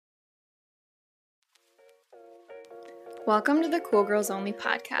Welcome to the Cool Girls Only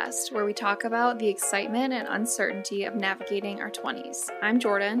podcast, where we talk about the excitement and uncertainty of navigating our 20s. I'm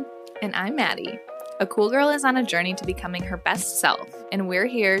Jordan. And I'm Maddie. A cool girl is on a journey to becoming her best self, and we're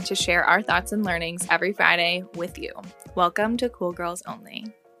here to share our thoughts and learnings every Friday with you. Welcome to Cool Girls Only.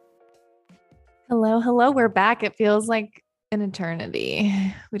 Hello. We're back. It feels like an eternity.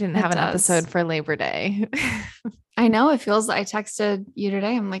 We didn't have an episode for Labor Day. I know. I texted you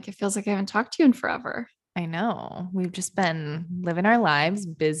today. I'm like, it feels like I haven't talked to you in forever. I know. We've just been living our lives,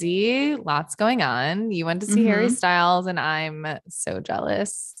 busy, lots going on. You went to see Harry Styles, and I'm so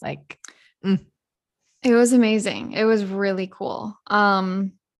jealous. It was amazing. It was really cool.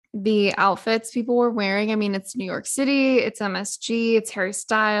 The outfits people were wearing, I mean, it's New York City, it's MSG, it's Harry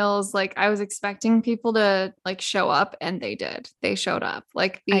Styles. Like, I was expecting people to show up, and they did. They showed up.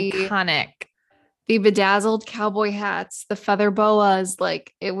 Like iconic. The bedazzled cowboy hats, the feather boas,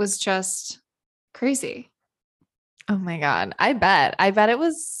 it was just crazy. Oh my God. I bet it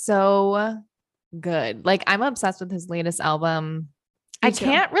was so good. I'm obsessed with his latest album. I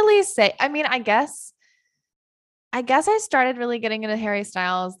can't really say, I mean, I guess I started really getting into Harry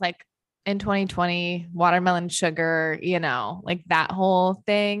Styles in 2020, Watermelon Sugar, that whole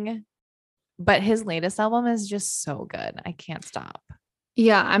thing. But his latest album is just so good. I can't stop.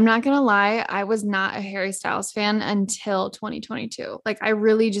 Yeah, I'm not going to lie. I was not a Harry Styles fan until 2022. I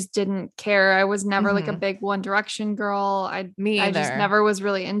really just didn't care. I was never a big One Direction girl. I just never was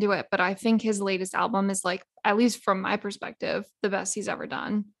really into it. But I think his latest album is at least from my perspective, the best he's ever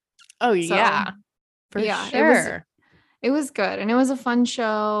done. Oh, yeah. For sure. It was good. And it was a fun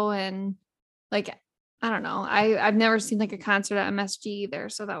show. And I don't know. I've never seen a concert at MSG either.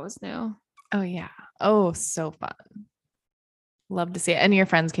 So that was new. Oh, yeah. Oh, so fun. Love to see it. And your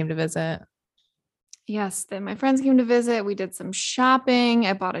friends came to visit. Yes, then my friends came to visit. We did some shopping.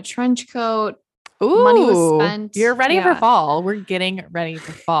 I bought a trench coat. Ooh, money was spent. You're ready for fall. We're getting ready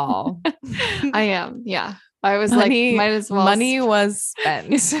for fall. I am. Yeah. I was might as well. Money was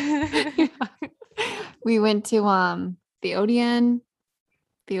spent. Yeah. We went to the Odeon,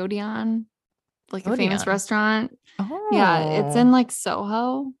 a famous restaurant. Oh. Yeah, it's in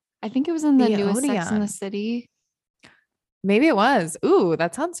Soho. I think it was in the newest Sex and the City. Maybe it was. Ooh,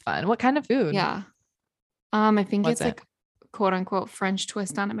 that sounds fun. What kind of food? Yeah. I think it's quote unquote French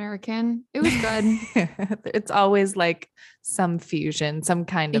twist on American. It was good. It's always some fusion, some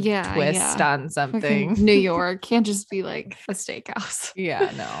kind of twist on something. New York can't just be a steakhouse.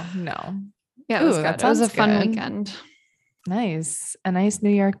 Yeah, no. Yeah, it was good. It was a fun weekend. Nice. A nice New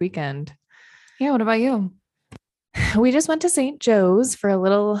York weekend. Yeah. What about you? We just went to St. Joe's for a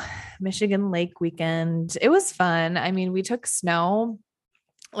little Michigan Lake weekend. It was fun. I mean, we took Snow.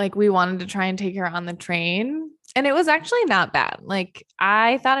 We wanted to try and take her on the train, and it was actually not bad.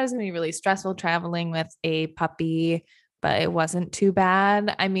 I thought it was going to be really stressful traveling with a puppy, but it wasn't too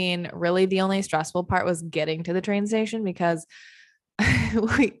bad. I mean, really the only stressful part was getting to the train station because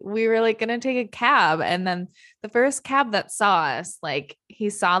we were going to take a cab, and then the first cab that saw us,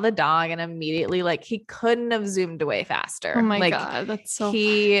 he saw the dog and immediately he couldn't have zoomed away faster. Oh my God, that's so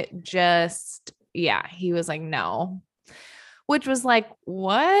he funny. Just he was no, which was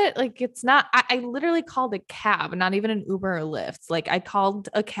what? It's not. I literally called a cab, not even an Uber or Lyft. I called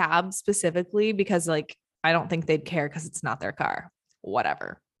a cab specifically because I don't think they'd care because it's not their car.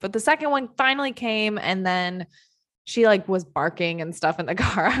 Whatever. But the second one finally came, and then she was barking and stuff in the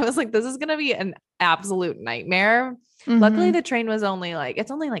car. I was this is going to be an absolute nightmare. Luckily the train was only it's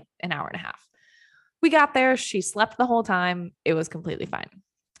only an hour and a half. We got there. She slept the whole time. It was completely fine.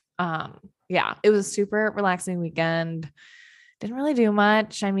 Yeah, it was a super relaxing weekend. Didn't really do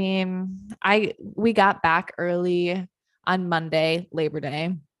much. I mean, we got back early on Monday, Labor Day.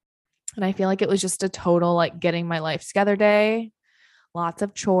 And I feel it was just a total getting my life together day. Lots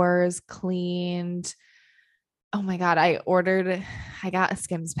of chores, cleaned. Oh my God. I got a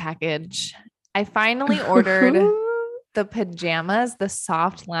Skims package. I finally ordered the pajamas, the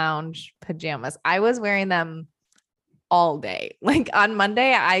soft lounge pajamas. I was wearing them all day. On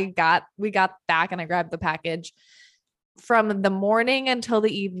Monday, we got back and I grabbed the package. From the morning until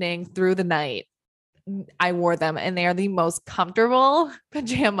the evening through the night, I wore them, and they are the most comfortable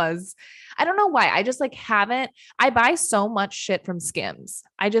pajamas. I don't know why. I just haven't. I buy so much shit from Skims.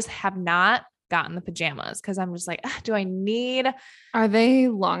 I just have not gotten the pajamas because I'm just do I need? Are they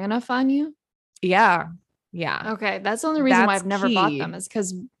long enough on you? Yeah. Okay, that's the only reason why I've never bought them is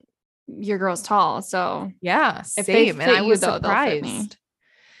because your girl's tall. So yeah, same. And I was surprised.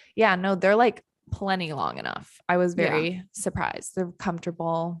 Yeah, no, they're plenty long enough. I was very surprised. They're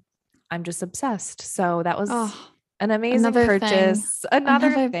comfortable. I'm just obsessed. So that was an amazing purchase.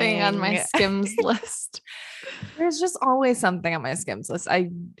 Another thing on my Skims list. There's just always something on my Skims list.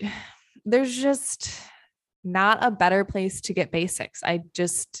 There's just not a better place to get basics.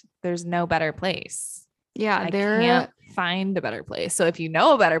 There's no better place. Yeah, I can't find a better place. So if you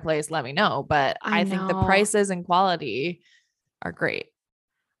know a better place, let me know. But I think the prices and quality are great.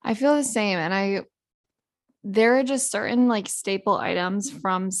 I feel the same. And there are just certain like staple items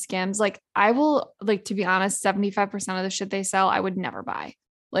from Skims. Like I will, like, to be honest, 75% of the shit they sell, I would never buy.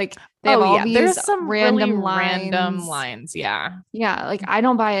 Like they have all these there's some random really lines. Random lines. Yeah. Yeah. Like I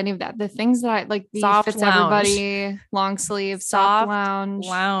don't buy any of that. The things that I like, the soft Fits lounge. Everybody, long sleeve, soft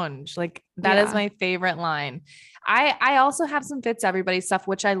lounge. Like that is my favorite line. I also have some Fits Everybody stuff,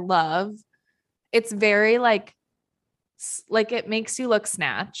 which I love. It's very like it makes you look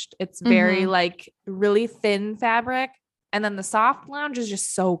snatched. It's very like really thin fabric. And then the soft lounge is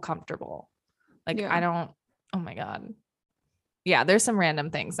just so comfortable. Like oh my God. Yeah, there's some random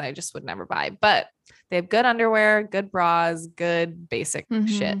things I just would never buy, but they have good underwear, good bras, good basic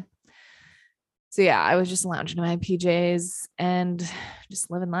shit. So yeah, I was just lounging in my PJs and just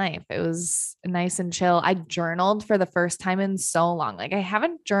living life. It was nice and chill. I journaled for the first time in so long. Like I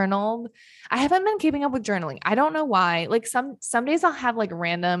haven't journaled. I haven't been keeping up with journaling. I don't know why. Like some days I'll have like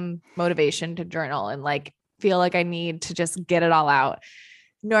random motivation to journal and like feel like I need to just get it all out.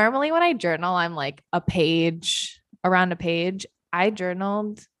 Normally when I journal, I'm like around a page. I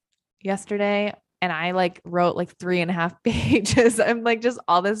journaled yesterday and I like wrote like 3.5 pages. I'm like just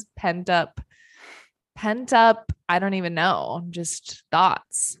all this pent up, I don't even know, just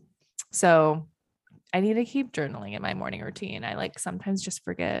thoughts. So I need to keep journaling in my morning routine. I like sometimes just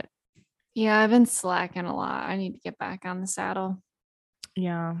forget. Yeah, I've been slacking a lot. I need to get back on the saddle.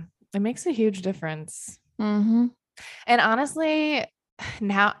 Yeah, it makes a huge difference. And honestly,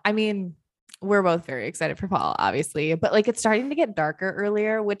 now, I mean, we're both very excited for fall, obviously, but like it's starting to get darker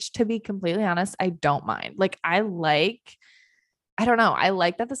earlier, which to be completely honest, I don't mind. Like I don't know. I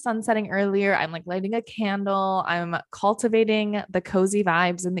like that the sun's setting earlier. I'm like lighting a candle. I'm cultivating the cozy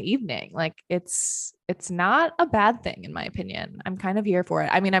vibes in the evening. Like it's not a bad thing in my opinion. I'm kind of here for it.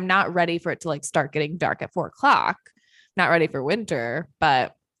 I mean, I'm not ready for it to like start getting dark at 4:00. Not ready for winter,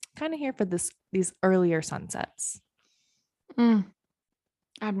 but kind of here for these earlier sunsets.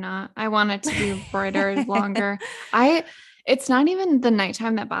 I'm not. I want it to be brighter, longer. It's not even the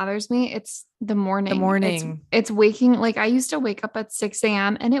nighttime that bothers me. It's the morning. It's waking. Like I used to wake up at 6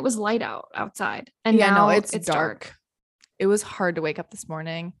 a.m. and it was light outside. And now it's dark. It was hard to wake up this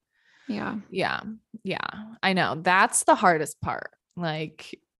morning. Yeah. I know. That's the hardest part.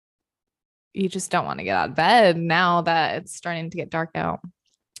 Like you just don't want to get out of bed now that it's starting to get dark out.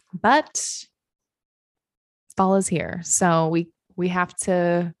 But fall is here. So we have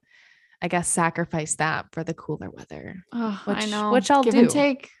to, I guess, sacrifice that for the cooler weather. Oh, I know. Which I'll give and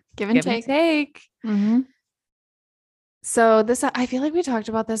take. Give and take. So I feel like we talked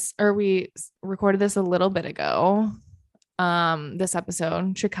about this, or we recorded this a little bit ago. This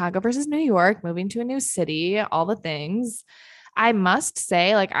episode, Chicago versus New York, moving to a new city, all the things. I must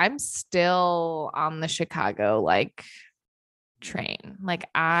say, like, I'm still on the Chicago like train. Like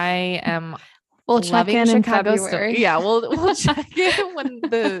I am. We'll check in Chicago February. Yeah, we'll check in when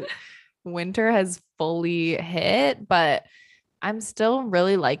the winter has fully hit, but I'm still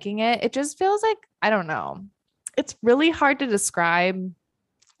really liking it. It just feels like, I don't know. It's really hard to describe.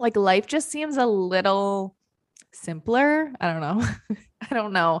 Like life just seems a little simpler. I don't know. I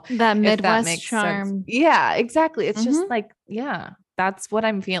don't know. That Midwest charm. Sense. Yeah, exactly. It's just like, yeah, that's what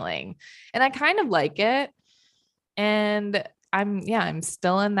I'm feeling. And I kind of like it. And I'm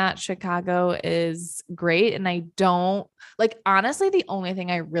still in that. Chicago is great. And I don't like, honestly, the only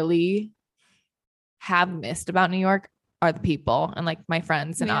thing I really have missed about New York are the people and like my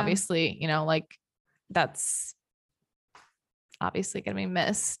friends. And obviously, you know, like that's obviously going to be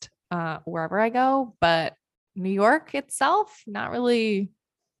missed wherever I go, but New York itself, not really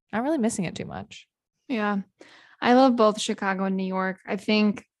missing it too much. Yeah. I love both Chicago and New York. I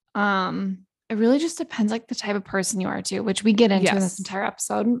think, it really just depends like the type of person you are too, which we get into in this entire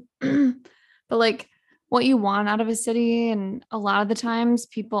episode, but like what you want out of a city. And a lot of the times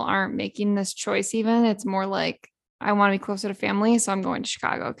people aren't making this choice. Even it's more like, I want to be closer to family. So I'm going to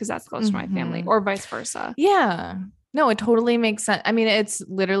Chicago because that's close to my family, or vice versa. Yeah, no, it totally makes sense. I mean, it's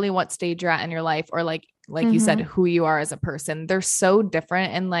literally what stage you're at in your life, or like you said, who you are as a person. They're so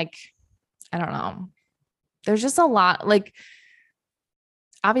different. And like, I don't know, there's just a lot, like,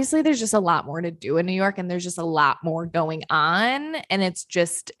 obviously there's just a lot more to do in New York, and there's just a lot more going on, and it's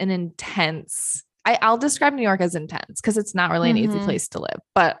just an intense I'll describe New York as intense because it's not really an easy place to live.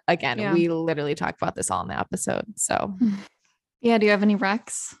 But again, we literally talk about this all in the episode. So yeah. Do you have any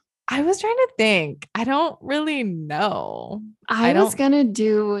recs? I was trying to think. I don't really know. I was going to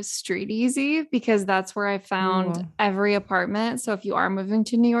do Street Easy because that's where I found every apartment. So if you are moving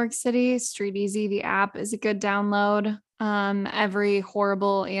to New York City, Street Easy, the app is a good download. Every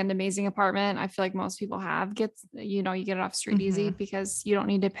horrible and amazing apartment, I feel like most people gets, you get it off Street Easy because you don't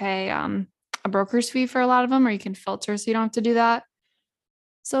need to pay a broker's fee for a lot of them, or you can filter so you don't have to do that.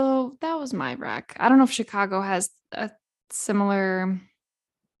 So that was my rec. I don't know if Chicago has a similar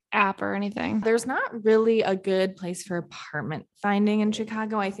app or anything. There's not really a good place for apartment finding in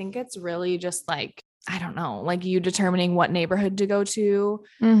Chicago. I think it's really just like, I don't know, like you determining what neighborhood to go to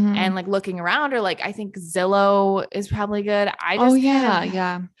and like looking around, or like, I think Zillow is probably good.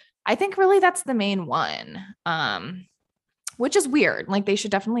 Yeah. I think really that's the main one. Which is weird. Like they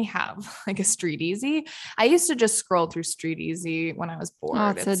should definitely have like a Street Easy. I used to just scroll through Street Easy when I was bored.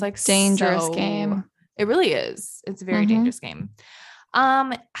 Oh, it's like dangerous game. It really is. It's a very dangerous game.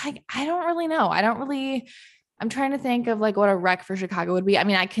 I don't really know. I'm trying to think of like what a rec for Chicago would be. I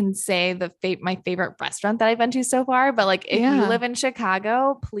mean, I can say my favorite restaurant that I've been to so far, but like if you live in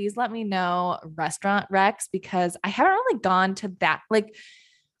Chicago, please let me know restaurant recs, because I haven't really gone to that, like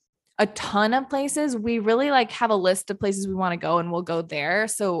a ton of places. We really like have a list of places we want to go and we'll go there.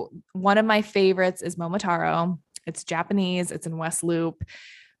 So one of my favorites is Momotaro. It's Japanese. It's in West Loop.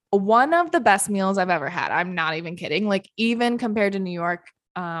 One of the best meals I've ever had. I'm not even kidding. Like even compared to New York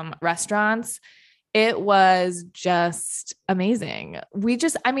restaurants, it was just amazing.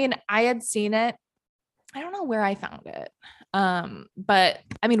 I had seen it. I don't know where I found it. But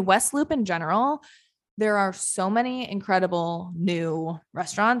I mean, West Loop in general, there are so many incredible new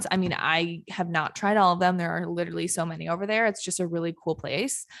restaurants. I mean, I have not tried all of them. There are literally so many over there. It's just a really cool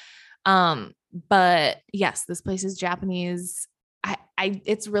place. But yes, this place is Japanese.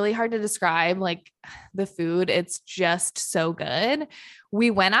 It's really hard to describe like the food. It's just so good. We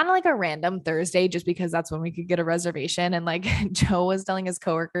went on like a random Thursday just because that's when we could get a reservation. And like Joe was telling his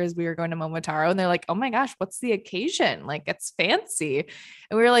coworkers we were going to Momotaro, and they're like, "Oh my gosh, what's the occasion? Like it's fancy."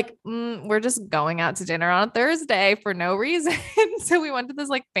 And we were like, "We're just going out to dinner on a Thursday for no reason." So we went to this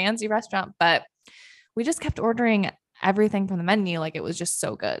like fancy restaurant, but we just kept ordering everything from the menu. Like it was just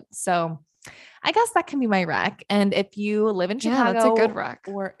so good. So I guess that can be my rec. And if you live in Chicago, that's a good rec.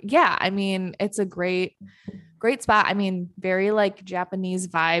 I mean, it's a great spot. I mean, very like Japanese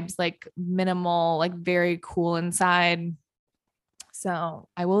vibes, like minimal, like very cool inside. So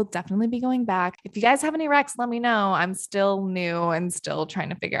I will definitely be going back. If you guys have any recs, let me know. I'm still new and still trying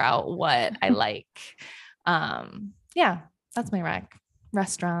to figure out what I like. Yeah, that's my rec.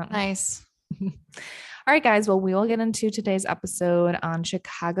 Restaurant. Nice. All right, guys. Well, we will get into today's episode on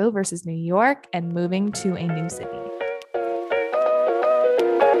Chicago versus New York and moving to a new city.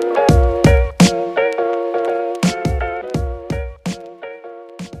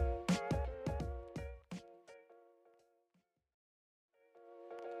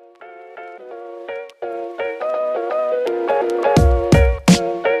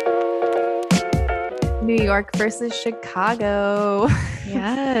 New York versus Chicago.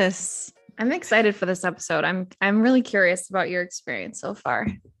 Yes. I'm excited for this episode. I'm really curious about your experience so far.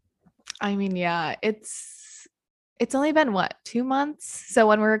 I mean, yeah, it's only been 2 months. So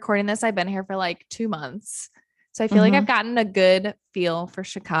when we're recording this, I've been here for like 2 months. So I feel like I've gotten a good feel for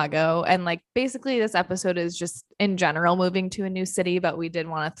Chicago. And like basically this episode is just in general moving to a new city, but we did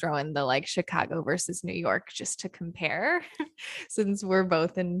want to throw in the like Chicago versus New York just to compare since we're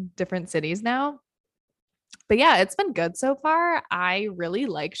both in different cities now. But yeah, it's been good so far. I really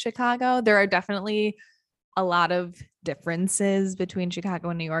like Chicago. There are definitely a lot of differences between Chicago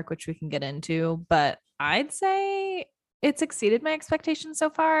and New York, which we can get into, but I'd say it's exceeded my expectations so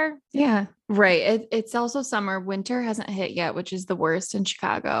far. Yeah, right. It's also summer. Winter hasn't hit yet, which is the worst in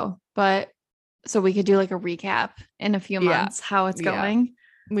Chicago. But so we could do like a recap in a few months, how it's going.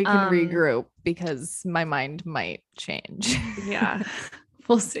 We can regroup because my mind might change. Yeah,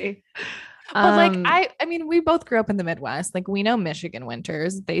 we'll see. But like, I mean, we both grew up in the Midwest. Like we know Michigan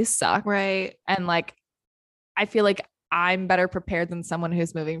winters, they suck. Right. And like, I feel like I'm better prepared than someone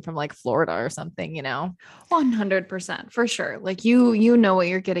who's moving from like Florida or something, 100% for sure. Like you know what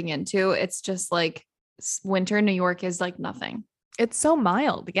you're getting into. It's just like winter in New York is like nothing. It's so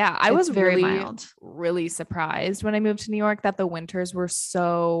mild. Yeah. I was very really, mild. Really surprised when I moved to New York that the winters were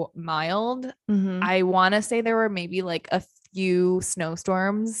so mild. I want to say there were maybe like a few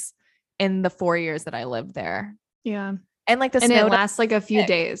snowstorms in the 4 years that I lived there. Yeah. And like and it lasts like a few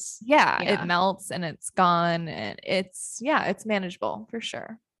days. Yeah. It melts and it's gone. And it's manageable for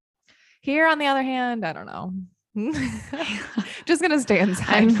sure. Here, on the other hand, I don't know. Just gonna stay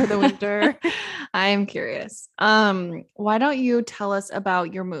inside for the winter. I'm curious. Why don't you tell us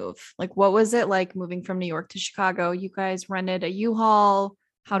about your move? Like, what was it like moving from New York to Chicago? You guys rented a U-Haul.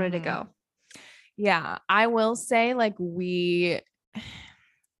 How did it go? Yeah, I will say like we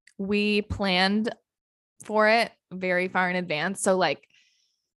planned for it very far in advance. So like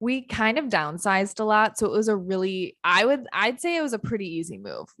we kind of downsized a lot. So it was a really, I'd say it was a pretty easy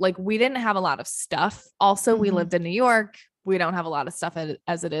move. Like we didn't have a lot of stuff. Also, we lived in New York. We don't have a lot of stuff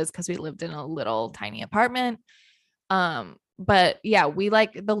as it is because we lived in a little tiny apartment. But yeah, we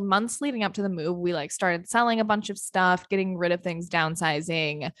like the months leading up to the move, we like started selling a bunch of stuff, getting rid of things,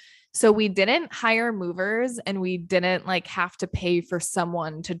 downsizing. So we didn't hire movers and we didn't like have to pay for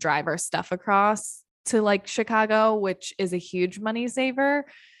someone to drive our stuff across to like Chicago, which is a huge money saver.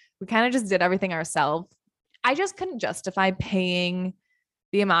 We kind of just did everything ourselves. I just couldn't justify paying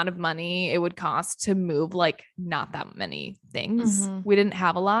the amount of money it would cost to move like not that many things. We didn't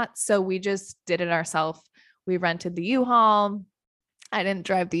have a lot. So we just did it ourselves. We rented the U-Haul. I didn't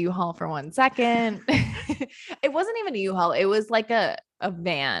drive the U-Haul for 1 second. It wasn't even a U-Haul. It was like a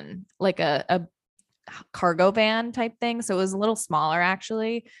van, like a cargo van type thing. So it was a little smaller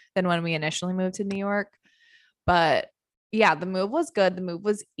actually than when we initially moved to New York. But yeah, the move was good. The move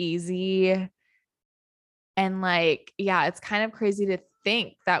was easy. And like, yeah, it's kind of crazy to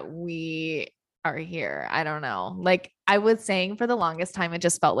think that we are here. I don't know. Like I was saying for the longest time, it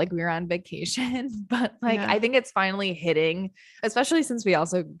just felt like we were on vacation, but like, I think it's finally hitting, especially since we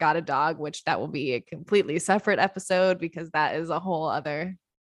also got a dog, which that will be a completely separate episode because that is a whole other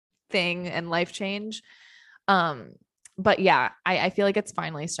thing and life change. But yeah, I feel like it's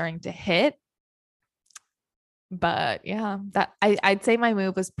finally starting to hit. But yeah, that I'd say my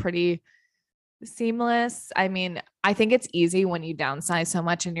move was pretty seamless. I mean, I think it's easy when you downsize so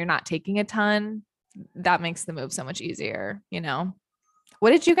much and you're not taking a ton. That makes the move so much easier, you know? What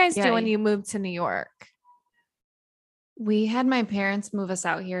did you guys do when you moved to New York? We had my parents move us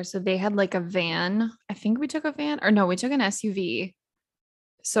out here. So they had like a van. I think we took a van or no, we took an SUV.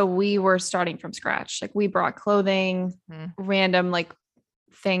 So we were starting from scratch. Like we brought clothing, random like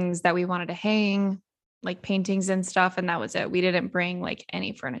things that we wanted to hang, like paintings and stuff. And that was it. We didn't bring like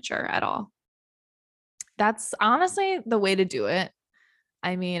any furniture at all. That's honestly the way to do it.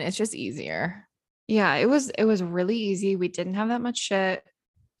 I mean, it's just easier. Yeah, it was really easy. We didn't have that much shit.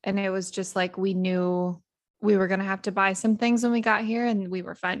 And it was just like we knew we were gonna have to buy some things when we got here, and we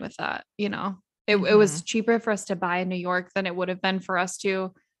were fine with that, you know. It was cheaper for us to buy in New York than it would have been for us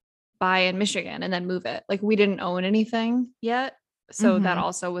to buy in Michigan and then move it. Like we didn't own anything yet. So that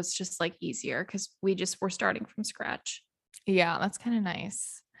also was just like easier because we just were starting from scratch. Yeah, that's kind of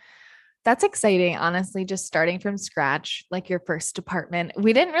nice. That's exciting, honestly, just starting from scratch, like your first apartment.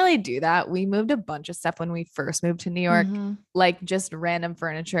 We didn't really do that. We moved a bunch of stuff when we first moved to New York, like just random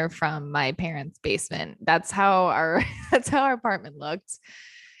furniture from my parents' basement. That's how our apartment looked.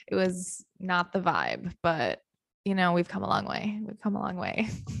 It was not the vibe, but you know, we've come a long way.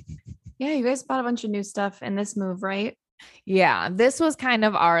 Yeah, you guys bought a bunch of new stuff in this move, right? Yeah, this was kind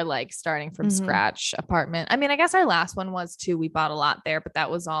of our like starting from scratch apartment. I mean, I guess our last one was too. We bought a lot there, but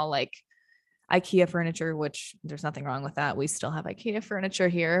that was all like IKEA furniture, which there's nothing wrong with that. We still have IKEA furniture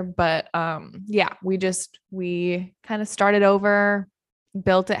here, but yeah, we kind of started over,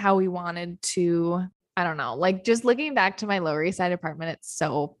 built it how we wanted to. I don't know, like just looking back to my Lower East Side apartment, it's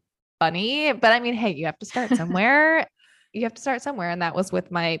so funny, but I mean, hey, you have to start somewhere. And that was with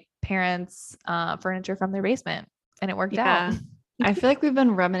my parents' furniture from their basement, and it worked out. I feel like we've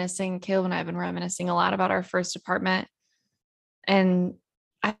been reminiscing, Caleb and I have been reminiscing a lot about our first apartment. And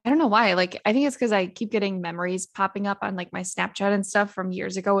I don't know why. Like, I think it's because I keep getting memories popping up on like my Snapchat and stuff from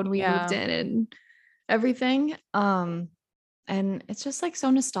years ago when we moved in and everything. And it's just like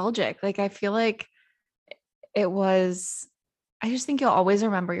so nostalgic. Like, I feel like I just think you'll always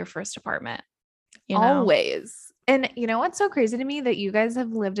remember your first apartment. You know? Always. And you know what's so crazy to me that you guys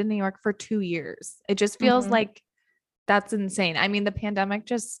have lived in New York for 2 years. It just feels like that's insane. I mean, the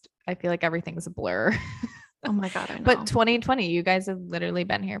pandemic I feel like everything's a blur. Oh my God, I know. But 2020, you guys have literally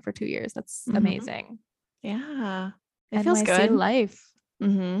been here for 2 years. That's amazing. Yeah. It NYC feels good. Life.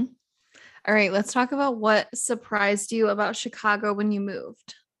 All right, let's talk about what surprised you about Chicago when you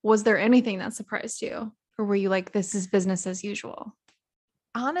moved. Was there anything that surprised you? Or were you like, this is business as usual?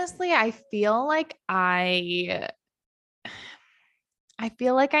 Honestly, I feel like I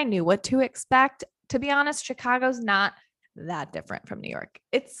knew what to expect. To be honest, Chicago's not that different from New York.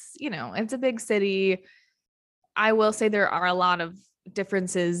 It's, you know, it's a big city. I will say there are a lot of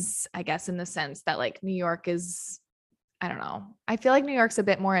differences, I guess, in the sense that like New York is I don't know. I feel like New York's a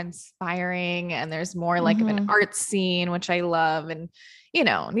bit more inspiring and there's more like of an art scene, which I love. And, you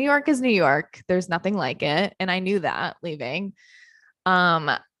know, New York is New York. There's nothing like it. And I knew that leaving.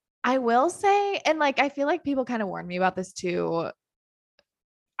 I will say, and like, I feel like people kind of warned me about this too.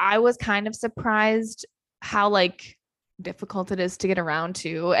 I was kind of surprised how like difficult it is to get around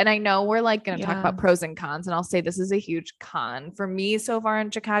to. And I know we're like going to talk about pros and cons, and I'll say this is a huge con for me so far in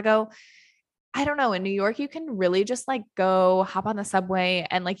Chicago. I don't know. In New York, you can really just like go hop on the subway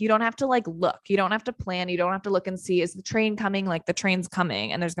and like you don't have to like look. You don't have to plan. You don't have to look and see, is the train coming? Like the train's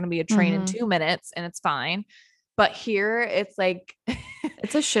coming and there's going to be a train in 2 minutes and it's fine. But here it's like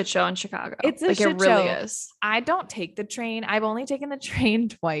it's a shit show in Chicago. It's a like shit it really show. Is. I don't take the train. I've only taken the train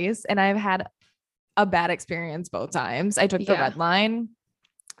twice and I've had a bad experience both times. I took the red line.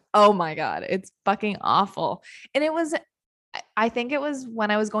 Oh my God. It's fucking awful. And it was, I think it was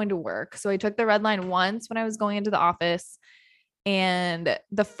when I was going to work. So I took the red line once when I was going into the office, and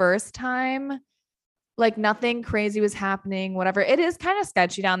the first time, like nothing crazy was happening, whatever. It is kind of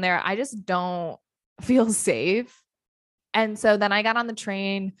sketchy down there. I just don't feel safe. And so then I got on the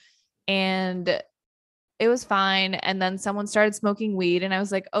train and it was fine. And then someone started smoking weed and I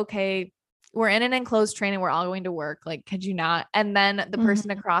was like, okay, we're in an enclosed train and we're all going to work. Like, could you not? And then the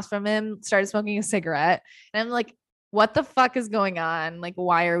person across from him started smoking a cigarette. And I'm like, what the fuck is going on? Like,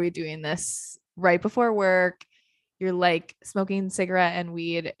 why are we doing this right before work? You're like smoking cigarette and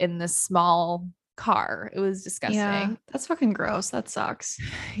weed in this small car. It was disgusting. Yeah, that's fucking gross. That sucks.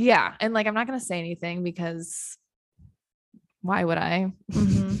 Yeah. And like, I'm not going to say anything because why would I?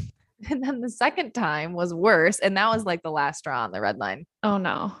 And then the second time was worse. And that was like the last straw on the red line. Oh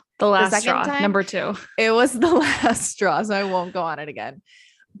no. The last straw, time, number 2. It was the last straw. So I won't go on it again.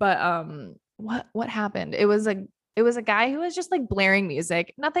 But what happened? It was a guy who was just like blaring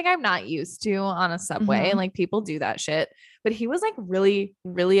music, nothing I'm not used to on a subway. And like people do that shit, but he was like really,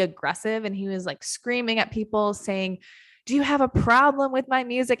 really aggressive. And he was like screaming at people saying, do you have a problem with my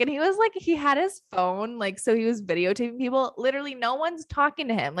music? And he was like, he had his phone, like, so he was videotaping people. Literally no one's talking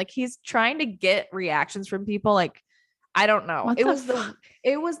to him. Like he's trying to get reactions from people. Like, I don't know. It was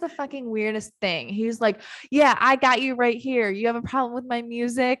the fucking weirdest thing. He was like, yeah, I got you right here. You have a problem with my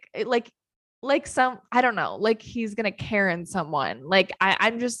music? Like some, I don't know, like he's going to Karen someone. Like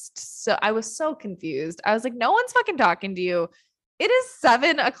I was so confused. I was like, no one's fucking talking to you. It is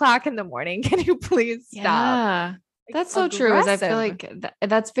 7:00 in the morning. Can you please stop? Yeah, that's so true. I feel like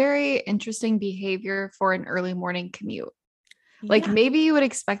that's very interesting behavior for an early morning commute. Like maybe you would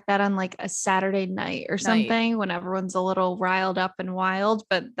expect that on like a Saturday night or something when everyone's a little riled up and wild,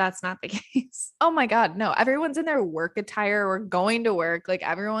 but that's not the case. Oh my God. No, everyone's in their work attire or going to work. Like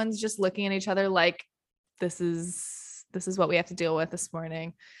everyone's just looking at each other like this is what we have to deal with this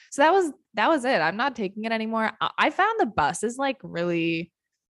morning. So that was it. I'm not taking it anymore. I found the bus is like really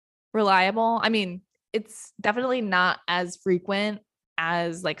reliable. I mean, it's definitely not as frequent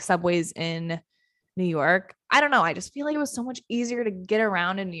as like subways in New York. I don't know. I just feel like it was so much easier to get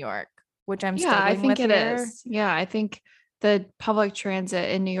around in New York, which I'm struggling with. I think it is. Yeah, I think the public transit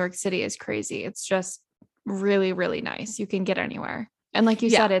in New York City is crazy. It's just really, really nice. You can get anywhere. And like you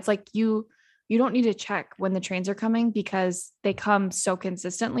said, it's like you don't need to check when the trains are coming because they come so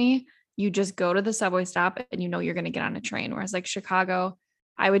consistently. You just go to the subway stop and you know you're going to get on a train. Whereas like Chicago,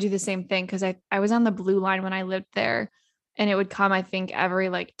 I would do the same thing because I was on the Blue Line when I lived there. And it would come, I think, every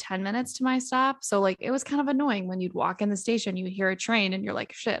like 10 minutes to my stop. So like, it was kind of annoying when you'd walk in the station, you hear a train and you're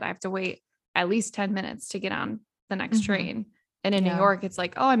like, shit, I have to wait at least 10 minutes to get on the next train. And in New York, it's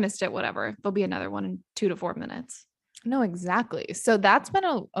like, oh, I missed it. Whatever. There'll be another one in 2 to 4 minutes. No, exactly. So that's been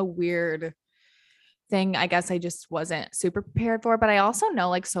a weird thing. I guess I just wasn't super prepared for, but I also know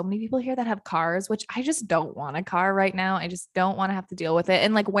like so many people here that have cars, which I just don't want a car right now. I just don't want to have to deal with it.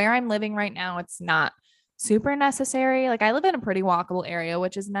 And like where I'm living right now, it's not super necessary. Like I live in a pretty walkable area,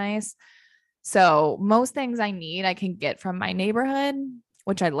 which is nice. So most things I need, I can get from my neighborhood,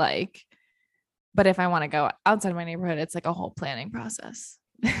 which I like. But if I want to go outside my neighborhood, it's like a whole planning process.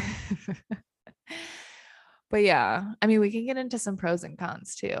 But yeah, I mean, we can get into some pros and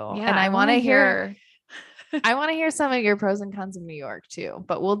cons too. Yeah, and I want to hear some of your pros and cons of New York too,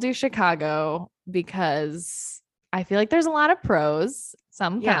 but we'll do Chicago because I feel like there's a lot of pros,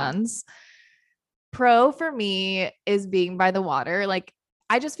 some cons. Pro for me is being by the water. Like,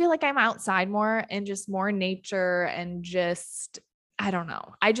 I just feel like I'm outside more and just more nature and just, I don't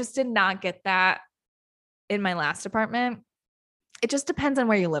know. I just did not get that in my last apartment. It just depends on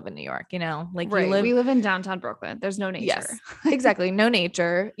where you live in New York, you know, like we live in downtown Brooklyn. There's no nature. Yes, exactly. No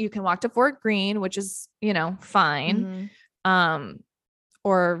nature. You can walk to Fort Greene, which is, you know, fine.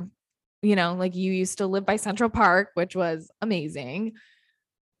 Or you know, like you used to live by Central Park, which was amazing.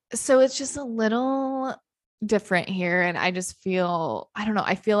 So it's just a little different here. And I just feel, I don't know,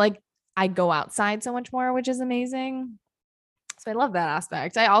 I feel like I go outside so much more, which is amazing. So I love that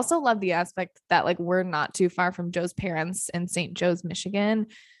aspect. I also love the aspect that like we're not too far from Joe's parents in St. Joseph, Michigan.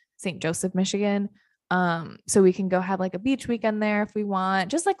 So we can go have like a beach weekend there if we want,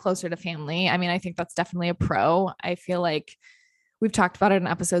 just like closer to family. I mean, I think that's definitely a pro. I feel like we've talked about it in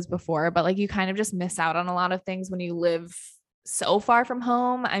episodes before, but like you kind of just miss out on a lot of things when you live so far from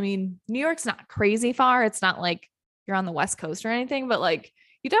home. I mean, New York's not crazy far. It's not like you're on the West Coast or anything, but like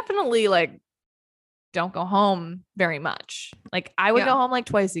you definitely like don't go home very much. Like I would go home like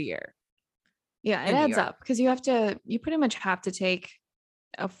twice a year. Yeah, it adds up because you pretty much have to take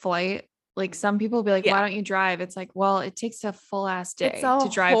a flight. Like some people will be like, why don't you drive? It's like, well, it takes a full ass day to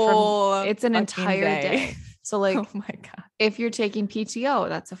drive it's an entire day. So like, oh my God, if you're taking PTO,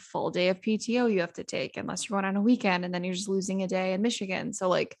 that's a full day of PTO you have to take unless you're going on a weekend and then you're just losing a day in Michigan. So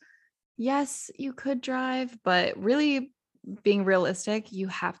like, yes, you could drive, but really being realistic, you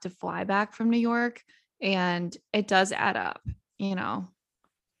have to fly back from New York and it does add up, you know?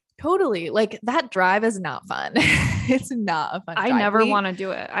 Totally. Like that drive is not fun. It's not a fun drive. I never want to do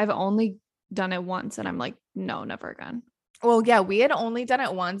it. I've only done it once and I'm like, no, never again. Well, yeah, we had only done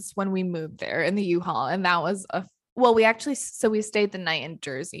it once when we moved there in the U-Haul. And that was we stayed the night in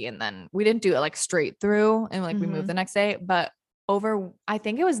Jersey and then we didn't do it like straight through and like we moved the next day. But I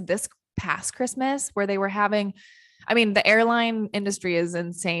think it was this past Christmas where they were having, I mean, the airline industry is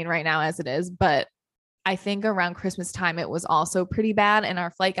insane right now as it is, but I think around Christmas time, it was also pretty bad and our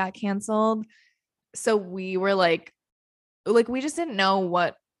flight got canceled. So we were like, we just didn't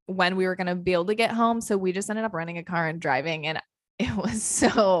know when we were going to be able to get home. So we just ended up renting a car and driving and it was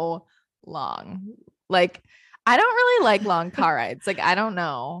so long. Like, I don't really like long car rides. Like, I don't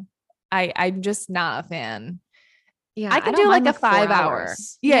know. I'm just not a fan. Yeah. I can do like a 5 hour.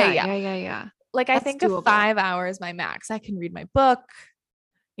 Yeah. Like, I think doable. 5 hours, my max. I can read my book.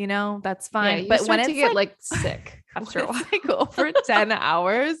 You know, that's fine. Yeah, but when it's to get like sick after a while, like over 10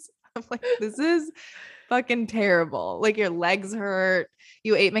 hours, I'm like, this is fucking terrible. Like your legs hurt.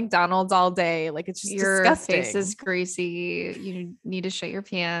 You ate McDonald's all day. Like it's just your disgusting. Face is greasy. You need to shit your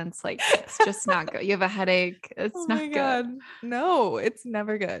pants. Like it's just not good. You have a headache. It's not good. No, it's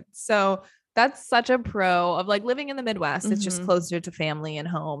never good. So that's such a pro of like living in the Midwest. It's just closer to family and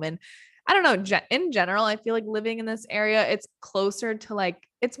home. And I don't know, in general, I feel like living in this area, it's closer to like,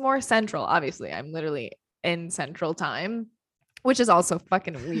 it's more central. Obviously, I'm literally in central time, which is also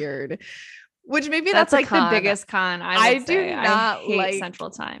fucking weird. Which maybe that's like the biggest con. I hate central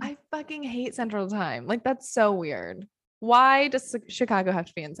time. I fucking hate central time. Like that's so weird. Why does Chicago have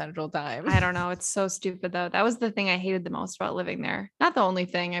to be in central time? I don't know. It's so stupid though. That was the thing I hated the most about living there. Not the only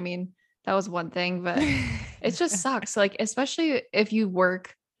thing. I mean, that was one thing, but it just sucks. Like, especially if you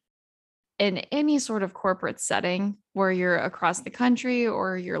work in any sort of corporate setting where you're across the country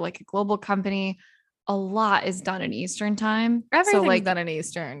or you're like a global company, a lot is done in Eastern time. Everything's done in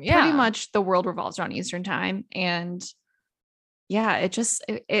Eastern. Yeah. Pretty much the world revolves around Eastern time. And yeah, it just,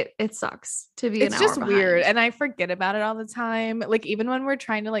 it sucks to be an hour behind. It's just weird. And I forget about it all the time. Like even when we're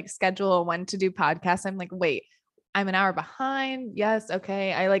trying to like schedule when to do podcasts, I'm like, wait, I'm an hour behind. Yes.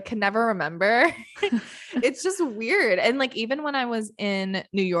 Okay. I like can never remember. It's just weird. And like, even when I was in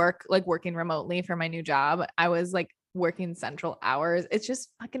New York, like working remotely for my new job, I was like working central hours. It's just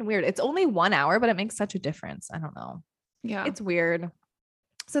fucking weird. It's only 1 hour, but it makes such a difference. I don't know. Yeah. It's weird.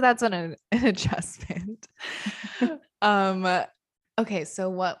 So that's an adjustment. Okay. So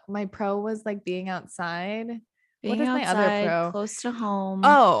what my pro was like being outside. What is my other pro? Close to home.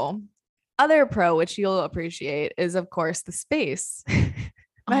 Oh, other pro, which you'll appreciate, is of course the space.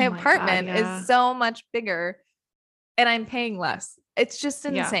 my apartment is so much bigger and I'm paying less. It's just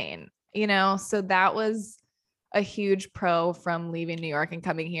insane, you know? So that was a huge pro from leaving New York and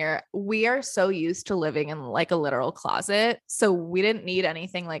coming here. We are so used to living in like a literal closet. So we didn't need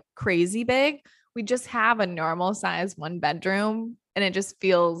anything like crazy big. We just have a normal size 1 bedroom and it just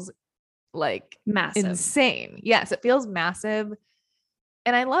feels like massive. Insane. Yes, it feels massive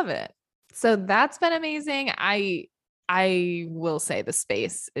and I love it. So that's been amazing. I will say the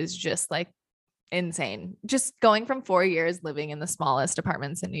space is just like insane. Just going from 4 years living in the smallest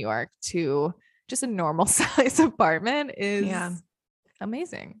apartments in New York to just a normal size apartment is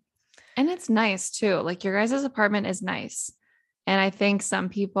amazing. And it's nice too. Like your guys' apartment is nice. And I think some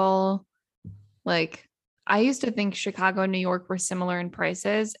people like, I used to think Chicago and New York were similar in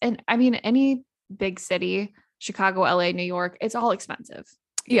prices. And I mean, any big city, Chicago, LA, New York, it's all expensive.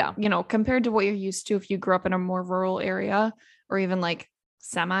 Yeah. You know, compared to what you're used to if you grew up in a more rural area or even like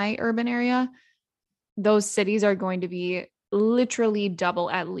semi-urban area, those cities are going to be literally double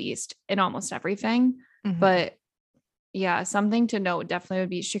at least in almost everything. Mhm. But yeah, something to note definitely would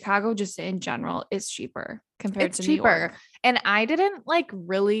be Chicago just in general is cheaper compared to New York. And I didn't like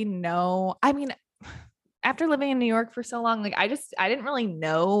really know. I mean, after living in New York for so long, like I didn't really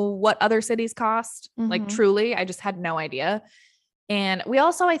know what other cities cost. Like truly, I just had no idea. And we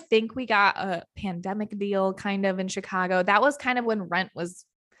also, I think we got a pandemic deal kind of in Chicago. That was kind of when rent was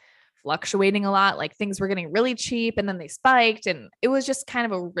fluctuating a lot. Like things were getting really cheap and then they spiked, and it was just kind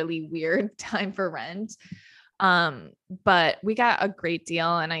of a really weird time for rent. But we got a great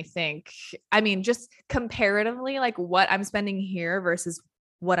deal. And I think, I mean, just comparatively, like what I'm spending here versus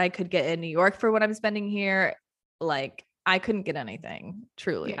what I could get in New York for what I'm spending here, like I couldn't get anything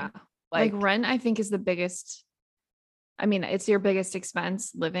truly. Yeah. Like rent, I think is the biggest. I mean, it's your biggest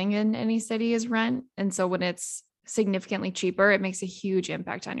expense living in any city is rent. And so when it's significantly cheaper, it makes a huge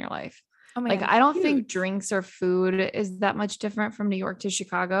impact on your life. Oh my like, God, I don't think drinks or food is that much different from New York to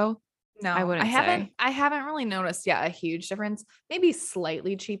Chicago. No, I haven't really noticed yet a huge difference. Maybe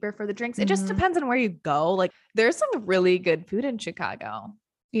slightly cheaper for the drinks. It just depends on where you go. Like there's some really good food in Chicago.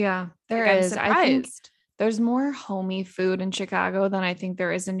 Yeah, there is. I think there's more homey food in Chicago than I think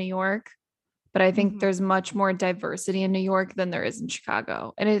there is in New York. But I think there's much more diversity in New York than there is in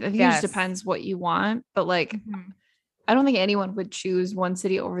Chicago. And I think it just depends what you want. But like, I don't think anyone would choose one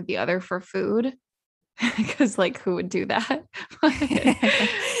city over the other for food because like, who would do that?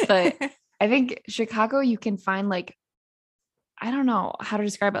 But I think Chicago, you can find like, I don't know how to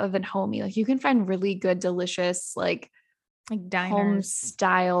describe it other than homey. Like you can find really good, delicious, like home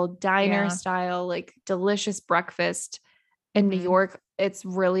style, diner style, like delicious breakfast in New York. It's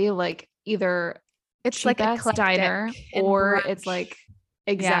really like either it's like a diner or brunch. It's like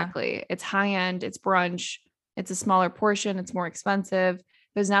it's high end, it's brunch, it's a smaller portion, it's more expensive.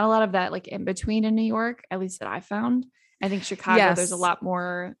 There's not a lot of that like in between in New York, at least that I found. I think Chicago there's a lot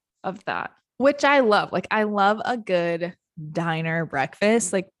more of that, which I love. Like I love a good diner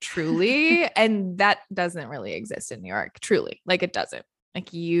breakfast, like truly. And that doesn't really exist in New York, truly. Like it doesn't.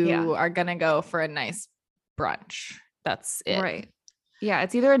 Like you are gonna go for a nice brunch. That's it. Right. Yeah,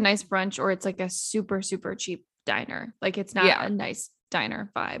 it's either a nice brunch or it's like a super, super cheap diner. Like it's not a nice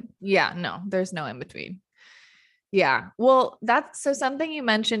diner vibe. Yeah, no, there's no in between. Yeah. Well, that's so something you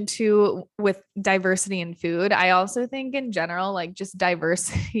mentioned too with diversity in food. I also think in general, like just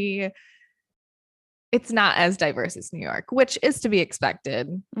diversity, it's not as diverse as New York, which is to be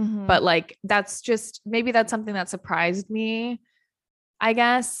expected. But like, maybe that's something that surprised me, I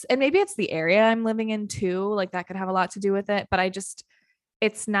guess. And maybe it's the area I'm living in too. Like that could have a lot to do with it, but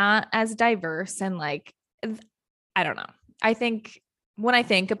it's not as diverse. And like, I don't know. I think when I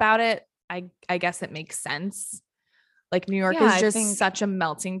think about it, I guess it makes sense. Like New York is just such a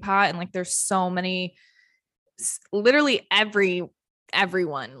melting pot. And like, there's so many, literally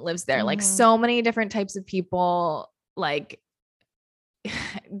everyone lives there. Like so many different types of people, like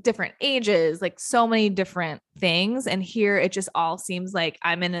different ages, like so many different things. And here it just all seems like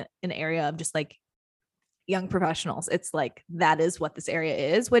I'm in an area of just like young professionals. It's like, that is what this area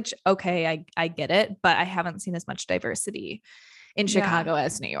is, which, okay, I get it, but I haven't seen as much diversity in Chicago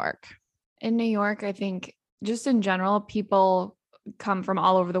as New York. In New York, I think just in general, people come from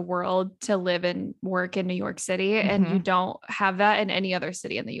all over the world to live and work in New York City. And you don't have that in any other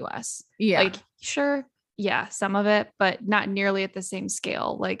city in the US. Yeah. Like, sure. Yeah. Some of it, but not nearly at the same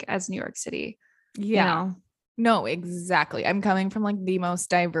scale, like as New York City. Yeah. You know? No, exactly. I'm coming from like the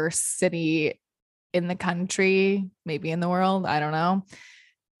most diverse city in the country, maybe in the world, I don't know,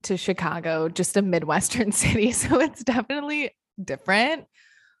 to Chicago, just a Midwestern city. So it's definitely different.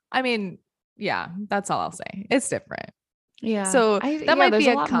 I mean, yeah, that's all I'll say. It's different. Yeah. So that might be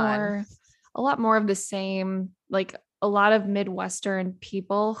a con. A lot more of the same, like a lot of Midwestern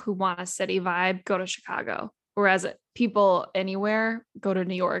people who want a city vibe go to Chicago, whereas people anywhere go to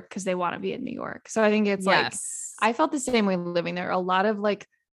New York because they want to be in New York. So I think it's like, I felt the same way living there. A lot of like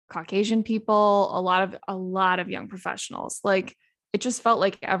Caucasian people, a lot of young professionals. Like it just felt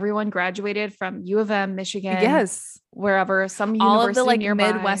like everyone graduated from U of M, Michigan, wherever, some university all of the like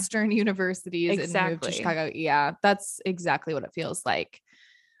nearby. Midwestern universities and moved to Chicago. Yeah, that's exactly what it feels like.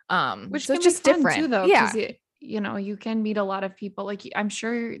 Which so can just be different too, though. Yeah, you know, you can meet a lot of people. Like I'm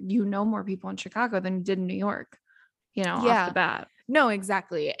sure you know more people in Chicago than you did in New York. You know, off the bat. No,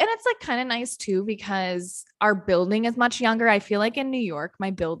 exactly. And it's like kind of nice too because our building is much younger. I feel like in New York,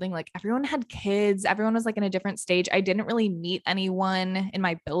 my building, like everyone had kids, everyone was like in a different stage. I didn't really meet anyone in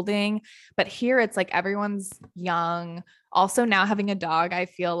my building, but here it's like everyone's young. Also, now having a dog, I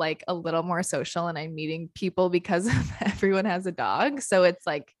feel like a little more social and I'm meeting people because everyone has a dog. So it's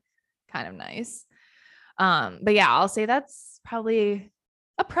like kind of nice. But yeah, I'll say that's probably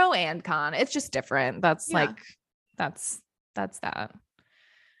a pro and con. It's just different. That's like that's that. I'm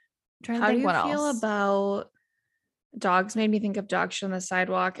trying to How do think you what feel else. about dogs? Made me think of dog shit on the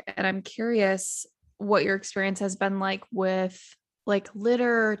sidewalk, and I'm curious what your experience has been like with like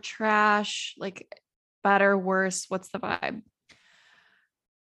litter, trash, like better, worse. What's the vibe?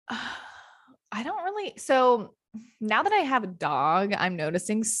 I don't really. So now that I have a dog, I'm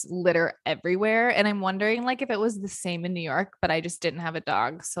noticing litter everywhere, and I'm wondering like if it was the same in New York, but I just didn't have a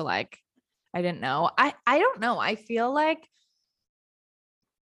dog, so like I didn't know. I don't know. I feel like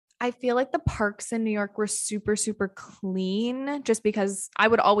the parks in New York were super, super clean just because I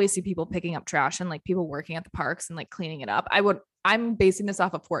would always see people picking up trash and like people working at the parks and like cleaning it up. I'm basing this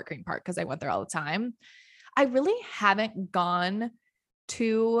off of Fort Greene Park because I went there all the time. I really haven't gone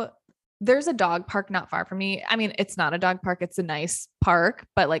to, there's a dog park not far from me. I mean, it's not a dog park, it's a nice park,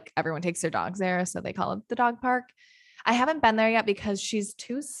 but like everyone takes their dogs there. So they call it the dog park. I haven't been there yet because she's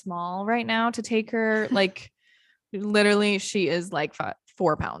too small right now to take her. Like, literally, she is like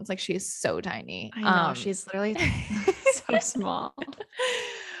 4 pounds. Like she is so tiny. I know she's literally so small.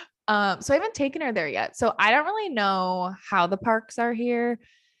 So I haven't taken her there yet. So I don't really know how the parks are here.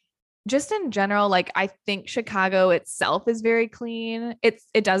 Just in general, like I think Chicago itself is very clean. It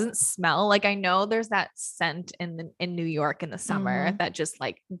doesn't smell like, I know there's that scent in New York in the summer that just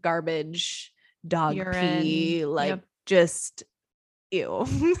like garbage, dog pee, like just ew.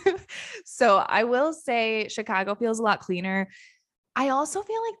 So I will say Chicago feels a lot cleaner. I also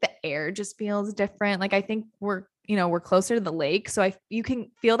feel like the air just feels different. Like I think we're closer to the lake, so you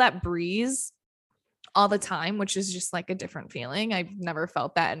can feel that breeze all the time, which is just like a different feeling. I've never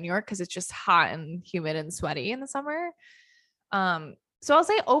felt that in New York because it's just hot and humid and sweaty in the summer. So I'll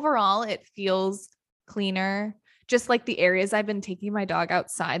say overall it feels cleaner. Just like the areas I've been taking my dog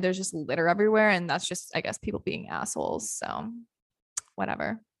outside, there's just litter everywhere, and that's just, I guess, people being assholes. So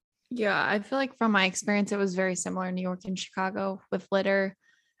whatever. Yeah, I feel like from my experience, it was very similar in New York and Chicago with litter.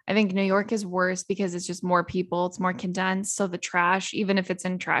 I think New York is worse because it's just more people, it's more condensed. So the trash, even if it's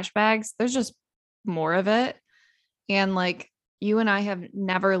in trash bags, there's just more of it. And like you and I have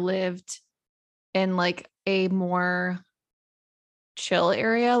never lived in like a more chill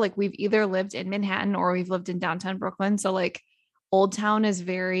area. Like we've either lived in Manhattan or we've lived in downtown Brooklyn. So like Old Town is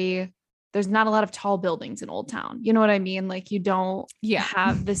very, there's not a lot of tall buildings in Old Town. You know what I mean? Like you don't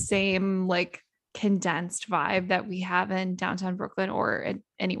have the same like condensed vibe that we have in downtown Brooklyn or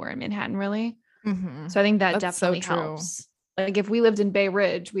anywhere in Manhattan, really. Mm-hmm. So I think that definitely helps. Like if we lived in Bay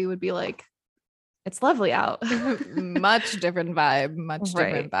Ridge, we would be like, it's lovely out. Much different vibe.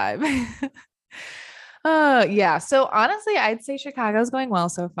 Different vibe. Yeah. So honestly, I'd say Chicago's going well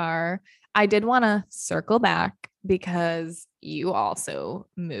so far. I did want to circle back because you also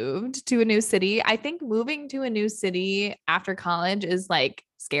moved to a new city. I think moving to a new city after college is like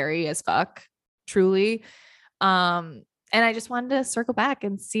scary as fuck, truly. And I just wanted to circle back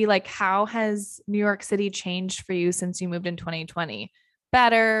and see like how has New York City changed for you since you moved in 2020?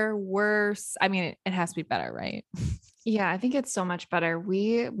 Better, worse? I mean, it has to be better, right? Yeah, I think it's so much better.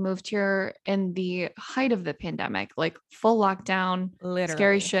 We moved here in the height of the pandemic, like full lockdown, literally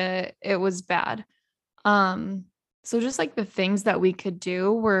scary shit. It was bad. So just like the things that we could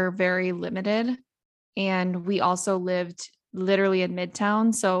do were very limited. And we also lived literally in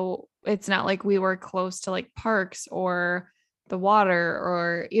Midtown. So it's not like we were close to like parks or the water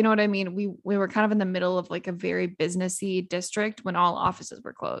or, you know what I mean? We were kind of in the middle of like a very businessy district when all offices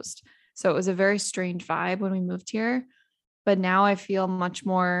were closed. So it was a very strange vibe when we moved here. But now I feel much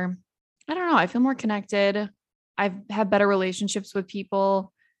more, I don't know, I feel more connected. I've had better relationships with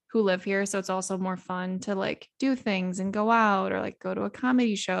people who live here. So it's also more fun to like do things and go out or like go to a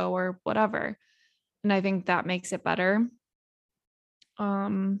comedy show or whatever. And I think that makes it better.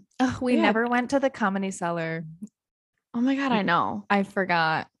 We never went to the Comedy Cellar. Oh my God, I know. I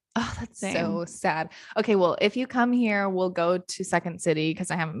forgot. Oh, that's so sad. Okay, well, if you come here, we'll go to Second City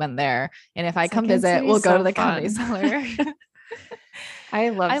because I haven't been there. And if I come visit, we'll go to the Comedy Cellar. I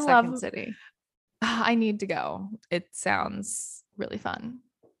love Second City. I need to go. It sounds really fun.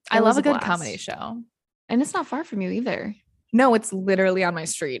 I love a good comedy show. And it's not far from you either. No, it's literally on my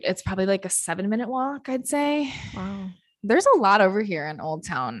street. It's probably like a 7-minute walk, I'd say. Wow. There's a lot over here in Old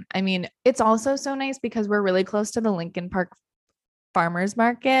Town. I mean, it's also so nice because we're really close to the Lincoln Park farmer's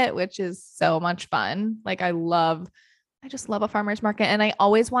market, which is so much fun. Like I just love a farmer's market. And I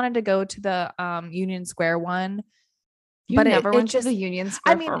always wanted to go to the Union Square one. You never went to the Union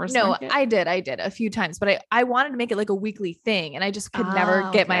Square farmer's market? I did a few times, but I wanted to make it like a weekly thing and I just could never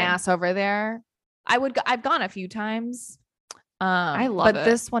get my ass over there. I've gone a few times. I love it. But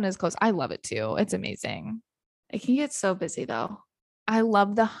this one is close. I love it too. It's amazing. It can get so busy though. I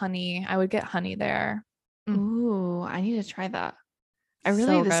love the honey. I would get honey there. Ooh, I need to try that.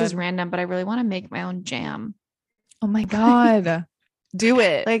 This is random, but I really want to make my own jam. Oh my God. Do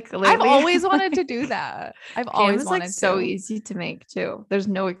it. Like lately, I've always wanted to do that. I've always wanted to. So easy to make too. There's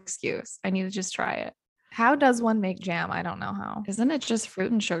no excuse. I need to just try it. How does one make jam? I don't know how. Isn't it just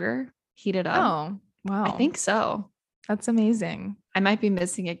fruit and sugar heated up? Oh, wow. I think so. That's amazing. I might be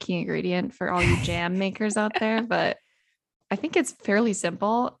missing a key ingredient for all you jam makers out there, but I think it's fairly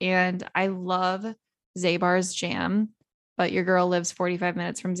simple. And I love Zabar's jam, but your girl lives 45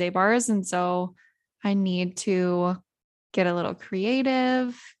 minutes from Zabar's. And so I need to get a little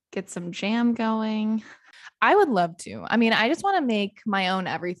creative, get some jam going. I would love to. I mean, I just want to make my own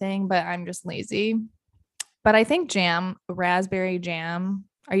everything, but I'm just lazy. But I think raspberry jam.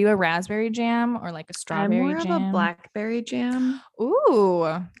 Are you a raspberry jam or like a strawberry jam? I'm more of a blackberry jam. Ooh,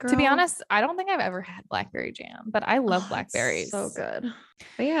 girl. To be honest, I don't think I've ever had blackberry jam, but I love blackberries. So good.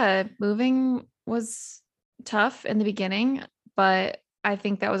 But yeah, moving was tough in the beginning, but I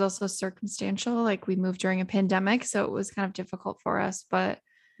think that was also circumstantial. Like we moved during a pandemic, so it was kind of difficult for us, but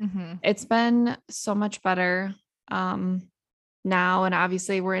it's been so much better now. And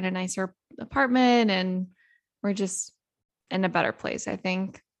obviously we're in a nicer apartment and we're just in a better place, I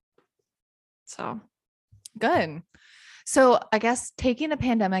think. So good. So I guess taking the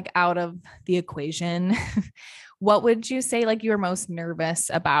pandemic out of the equation, what would you say like you were most nervous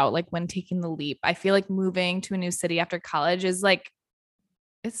about like when taking the leap? I feel like moving to a new city after college is like,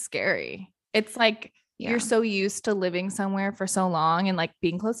 it's scary. It's like you're so used to living somewhere for so long and like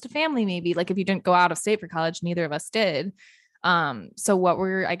being close to family, maybe like if you didn't go out of state for college, neither of us did. So what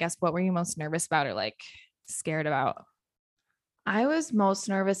were you most nervous about or like scared about? I was most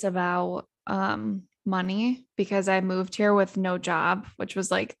nervous about money because I moved here with no job, which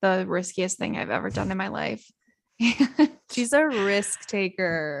was like the riskiest thing I've ever done in my life. She's a risk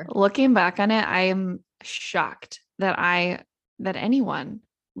taker. Looking back on it, I am shocked that anyone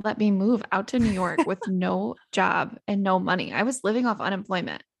let me move out to New York with no job and no money. I was living off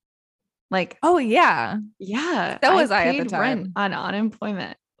unemployment. Like, oh yeah. Yeah. That was I at the time. Rent on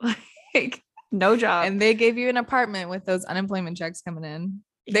unemployment. Like no job. And they gave you an apartment with those unemployment checks coming in.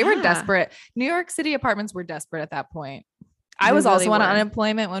 They were desperate. New York City apartments were desperate at that point. I was also on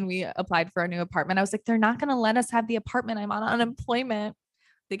unemployment when we applied for our new apartment. I was like, they're not going to let us have the apartment. I'm on unemployment.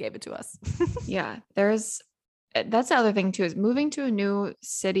 They gave it to us. Yeah. That's the other thing too, is moving to a new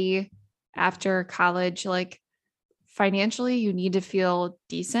city after college, like financially you need to feel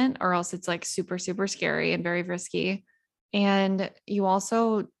decent or else it's like super, super scary and very risky. And you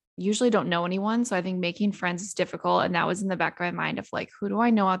also usually don't know anyone. So I think making friends is difficult. And that was in the back of my mind of like, who do I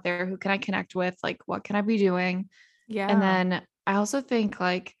know out there? Who can I connect with? Like, what can I be doing? Yeah. And then I also think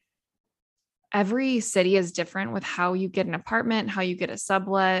like every city is different with how you get an apartment, how you get a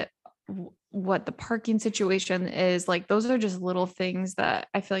sublet, what the parking situation is. Like, those are just little things that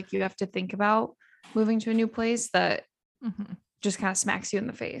I feel like you have to think about moving to a new place that just kind of smacks you in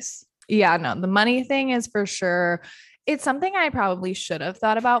the face. Yeah, no, the money thing is for sure. It's something I probably should have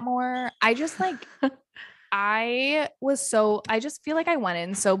thought about more. I just like, I just feel like I went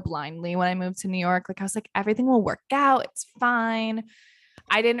in so blindly when I moved to New York. Like I was like, everything will work out. It's fine.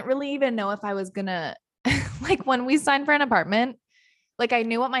 I didn't really even know if I was gonna, like when we signed for an apartment, like I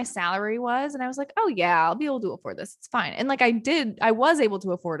knew what my salary was and I was like, oh yeah, I'll be able to afford this. It's fine. And like I was able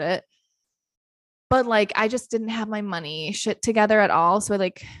to afford it, but like, I just didn't have my money shit together at all. So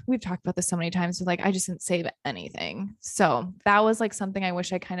like, we've talked about this so many times. So like, I just didn't save anything. So that was like something I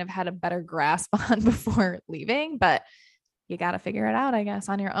wish I kind of had a better grasp on before leaving, but you got to figure it out, I guess,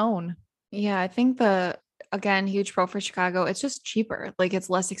 on your own. Yeah. I think again, huge pro for Chicago. It's just cheaper. Like it's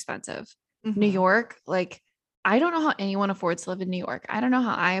less expensive. New York, like I don't know how anyone affords to live in New York. I don't know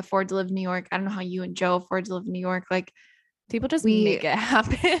how I afford to live in New York. I don't know how you and Joe afford to live in New York. Like people just make it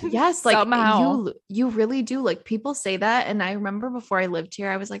happen. Yes. Like somehow. You really do. Like people say that. And I remember before I lived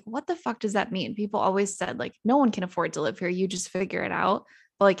here, I was like, what the fuck does that mean? People always said like, no one can afford to live here. You just figure it out.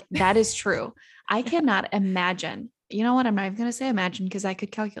 But like, that is true. I cannot imagine, you know what? I'm not even going to say imagine because I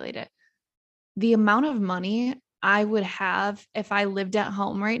could calculate it. The amount of money I would have if I lived at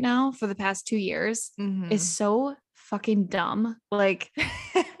home right now for the past 2 years is so fucking dumb. Like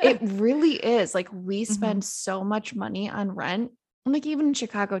it really is. Like we spend so much money on rent like even in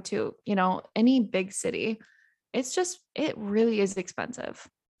Chicago too, you know, any big city, it really is expensive.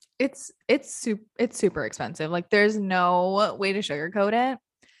 It's super expensive. Like there's no way to sugarcoat it.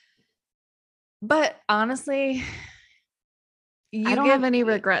 But honestly, I don't have any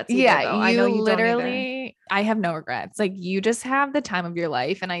regrets either, though. I know you don't either. I have no regrets. Like you just have the time of your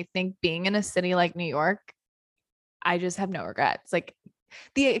life. And I think being in a city like New York, I just have no regrets. Like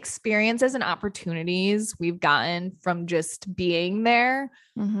the experiences and opportunities we've gotten from just being there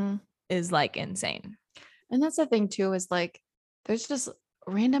is like insane. And that's the thing too, is like, there's just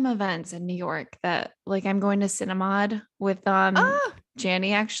random events in New York that like I'm going to Cinemod with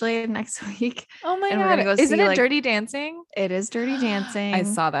Janny actually next week. Oh my God. We're gonna go Isn't see, it like, Dirty Dancing? It is Dirty Dancing. I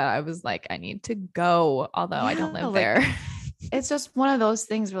saw that. I was like, I need to go, although I don't live there. It's just one of those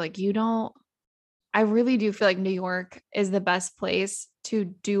things where like I really do feel like New York is the best place to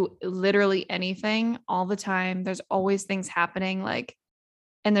do literally anything all the time. There's always things happening, like,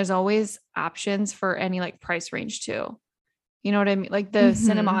 and there's always options for any like price range too. You know what I mean? Like the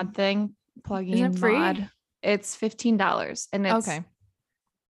Cinemod thing, plugging in mod, it's $15 and it's okay.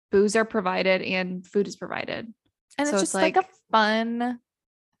 Booze are provided and food is provided. And so it's just like a fun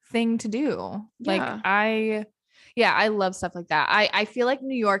thing to do. Yeah. Like I love stuff like that. I feel like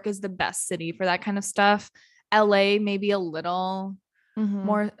New York is the best city for that kind of stuff. LA, maybe a little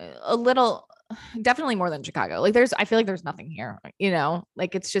more, definitely more than Chicago. Like I feel like there's nothing here, you know,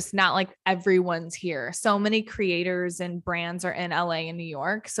 like it's just not like everyone's here. So many creators and brands are in LA and New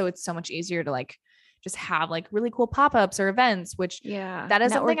York. So it's so much easier to like just have like really cool pop-ups or events, which that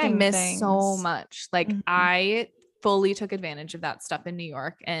is something I miss so much. Like I fully took advantage of that stuff in New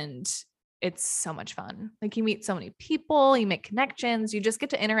York and it's so much fun. Like you meet so many people, you make connections, you just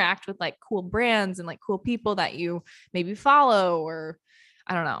get to interact with like cool brands and like cool people that you maybe follow or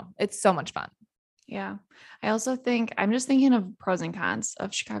I don't know. It's so much fun. Yeah. I also think I'm just thinking of pros and cons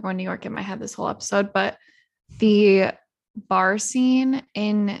of Chicago and New York in my head this whole episode, but the bar scene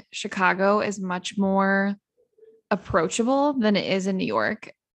in Chicago is much more approachable than it is in New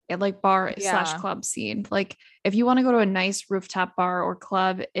York. Like bar / club scene. Like if you want to go to a nice rooftop bar or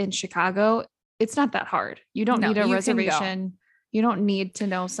club in Chicago, it's not that hard. You don't need a reservation. You don't need to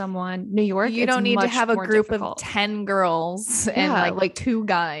know someone. New York, you don't need to have a group of 10 girls and like 2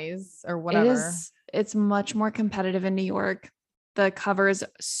 guys or whatever. It's much more competitive in New York. The cover is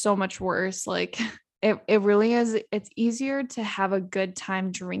so much worse. Like it really is. It's easier to have a good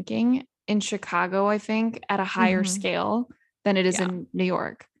time drinking in Chicago, I think, at a higher scale than it is in New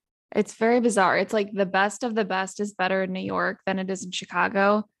York. It's very bizarre. It's like the best of the best is better in New York than it is in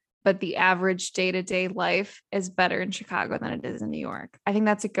Chicago, but the average day-to-day life is better in Chicago than it is in New York. I think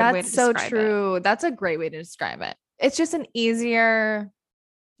that's a good way to describe it. That's so true. That's a great way to describe it. It's just an easier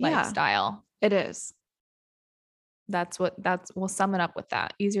lifestyle. It is. We'll sum it up with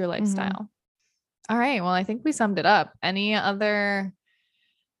that. Easier lifestyle. All right. Well, I think we summed it up. Any other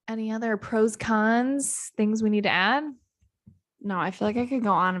pros, cons, things we need to add? No, I feel like I could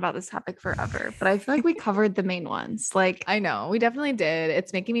go on about this topic forever, but I feel like we covered the main ones. Like I know we definitely did.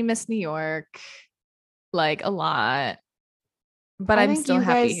 It's making me miss New York like a lot, but I'm still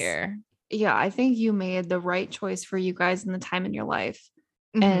happy here. Yeah, I think you made the right choice for you guys in the time in your life.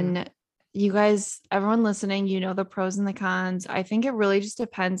 And you guys, everyone listening, you know the pros and the cons. I think it really just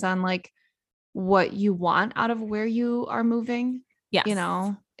depends on like what you want out of where you are moving. Yeah. You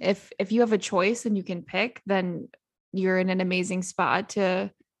know, if you have a choice and you can pick, then you're in an amazing spot to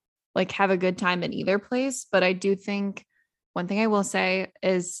like have a good time in either place. But I do think one thing I will say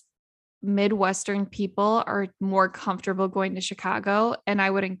is Midwestern people are more comfortable going to Chicago. And I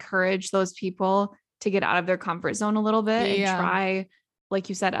would encourage those people to get out of their comfort zone a little bit and try, like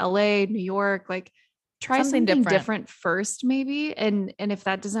you said, LA, New York, like try something different first, maybe. And if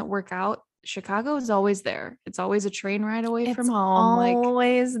that doesn't work out, Chicago is always there. It's always a train ride away from home.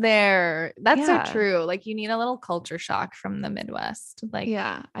 Always there. That's so true. Like you need a little culture shock from the Midwest. Like,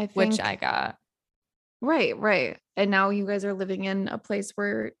 I think, which I got. Right. And now you guys are living in a place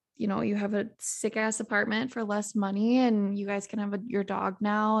where, you know, you have a sick ass apartment for less money and you guys can have your dog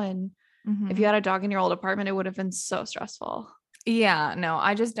now. And if you had a dog in your old apartment, it would have been so stressful. Yeah, no,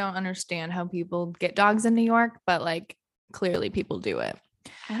 I just don't understand how people get dogs in New York, but like clearly people do it.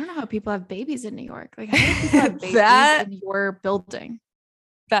 I don't know how people have babies in New York. Like, how do people have babies in your building?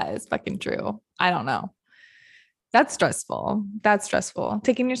 That is fucking true. I don't know. That's stressful.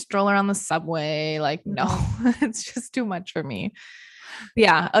 Taking your stroller on the subway, like, no, it's just too much for me.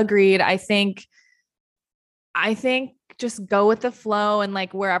 Yeah, agreed. I think just go with the flow and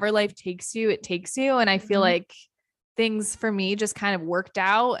like wherever life takes you, it takes you. And I feel like things for me just kind of worked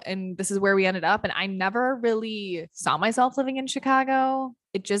out and this is where we ended up. And I never really saw myself living in Chicago.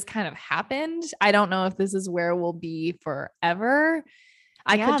 It just kind of happened. I don't know if this is where we'll be forever.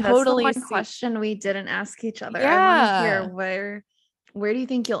 I could totally that's the one question we didn't ask each other. Yeah. I want to hear where do you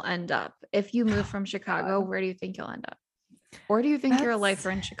think you'll end up? If you move from Chicago, where do you think you'll end up? Or do you think you're a lifer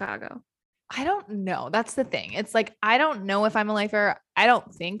in Chicago? I don't know. That's the thing. It's like, I don't know if I'm a lifer. I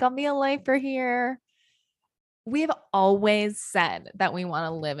don't think I'll be a lifer here. We've always said that we want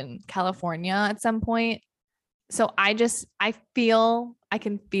to live in California at some point. So I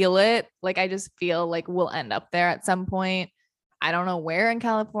can feel it. Like, I just feel like we'll end up there at some point. I don't know where in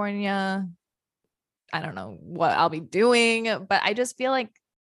California. I don't know what I'll be doing, but I just feel like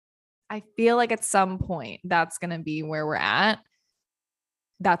at some point that's going to be where we're at.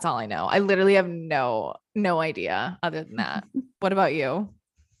 That's all I know. I literally have no idea other than that. What about you?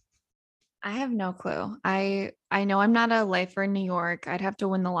 I have no clue. I know I'm not a lifer in New York. I'd have to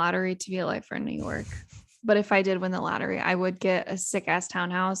win the lottery to be a lifer in New York. But if I did win the lottery, I would get a sick ass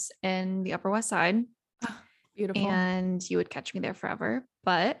townhouse in the Upper West Side. Beautiful. And you would catch me there forever.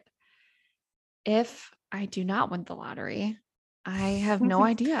 But if I do not win the lottery, I have no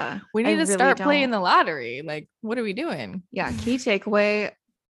idea. We need to start playing the lottery. Like, what are we doing? Yeah. Key takeaway.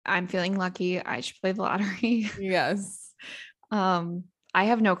 I'm feeling lucky. I should play the lottery. Yes. I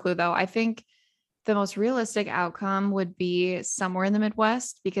have no clue though. I think the most realistic outcome would be somewhere in the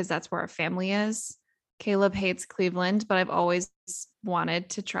Midwest because that's where our family is. Caleb hates Cleveland, but I've always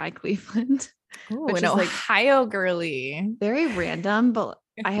wanted to try Cleveland. Ooh, an Ohio girly. Very random, but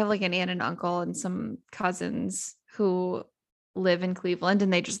I have like an aunt and uncle and some cousins who live in Cleveland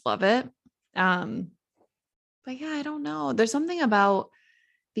and they just love it. But yeah, I don't know. There's something about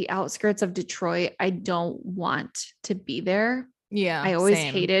the outskirts of Detroit. I don't want to be there. Yeah. I always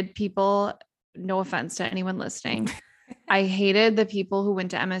hated people. No offense to anyone listening. I hated the people who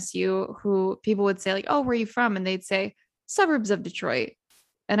went to MSU who people would say like, oh, where are you from? And they'd say suburbs of Detroit.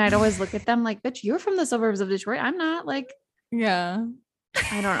 And I'd always look at them like, bitch, you're from the suburbs of Detroit. I'm not. Like, yeah.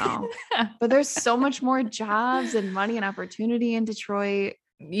 I don't know. But there's so much more jobs and money and opportunity in Detroit.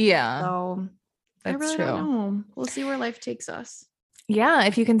 Yeah. So that's really true. Don't know. We'll see where life takes us. Yeah.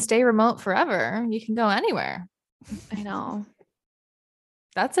 If you can stay remote forever, you can go anywhere. I know.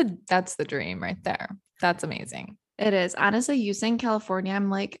 That's the dream right there. That's amazing. It is. Honestly, you saying California, I'm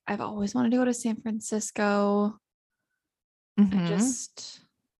like, I've always wanted to go to San Francisco.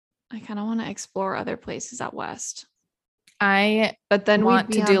 Mm-hmm. I kind of want to explore other places out west. But then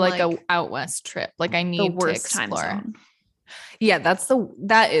want to do like a out west trip. Like I need to explore. Yeah,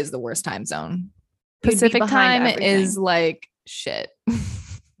 that is the worst time zone. Pacific time is like shit.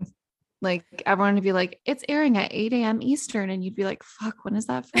 Like everyone would be like, it's airing at 8 a.m. Eastern. And you'd be like, fuck, when is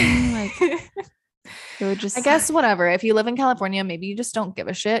that filming? Like it would just, I guess whatever. If you live in California, maybe you just don't give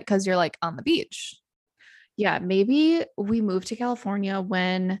a shit because you're like on the beach. Yeah. Maybe we move to California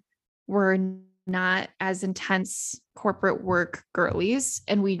when we're not as intense corporate work girlies.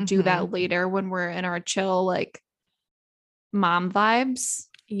 And we do that later when we're in our chill, like mom vibes.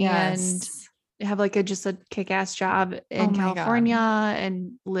 Yes. And have like just a kick-ass job in California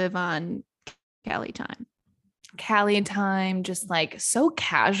and live on Cali time, just like so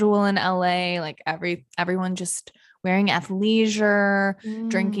casual in LA, like everyone just wearing athleisure,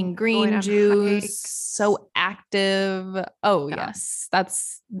 drinking green juice, so active. Oh yes.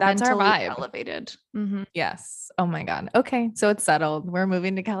 That's our vibe. Elevated. Yes. Oh my God. Okay. So it's settled. We're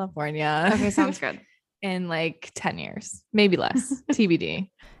moving to California. Okay. Sounds good. In like 10 years, maybe less. TBD.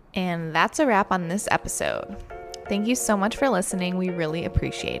 And that's a wrap on this episode. Thank you so much for listening. We really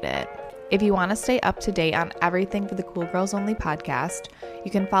appreciate it. If you want to stay up to date on everything for the Cool Girls Only podcast,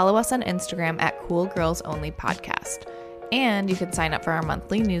 you can follow us on Instagram at Cool Girls Only Podcast. And you can sign up for our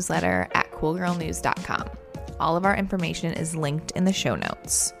monthly newsletter at coolgirlnews.com. All of our information is linked in the show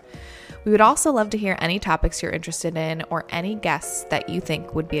notes. We would also love to hear any topics you're interested in or any guests that you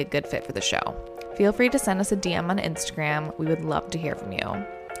think would be a good fit for the show. Feel free to send us a DM on Instagram. We would love to hear from you.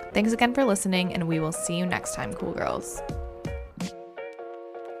 Thanks again for listening, and we will see you next time, Cool Girls.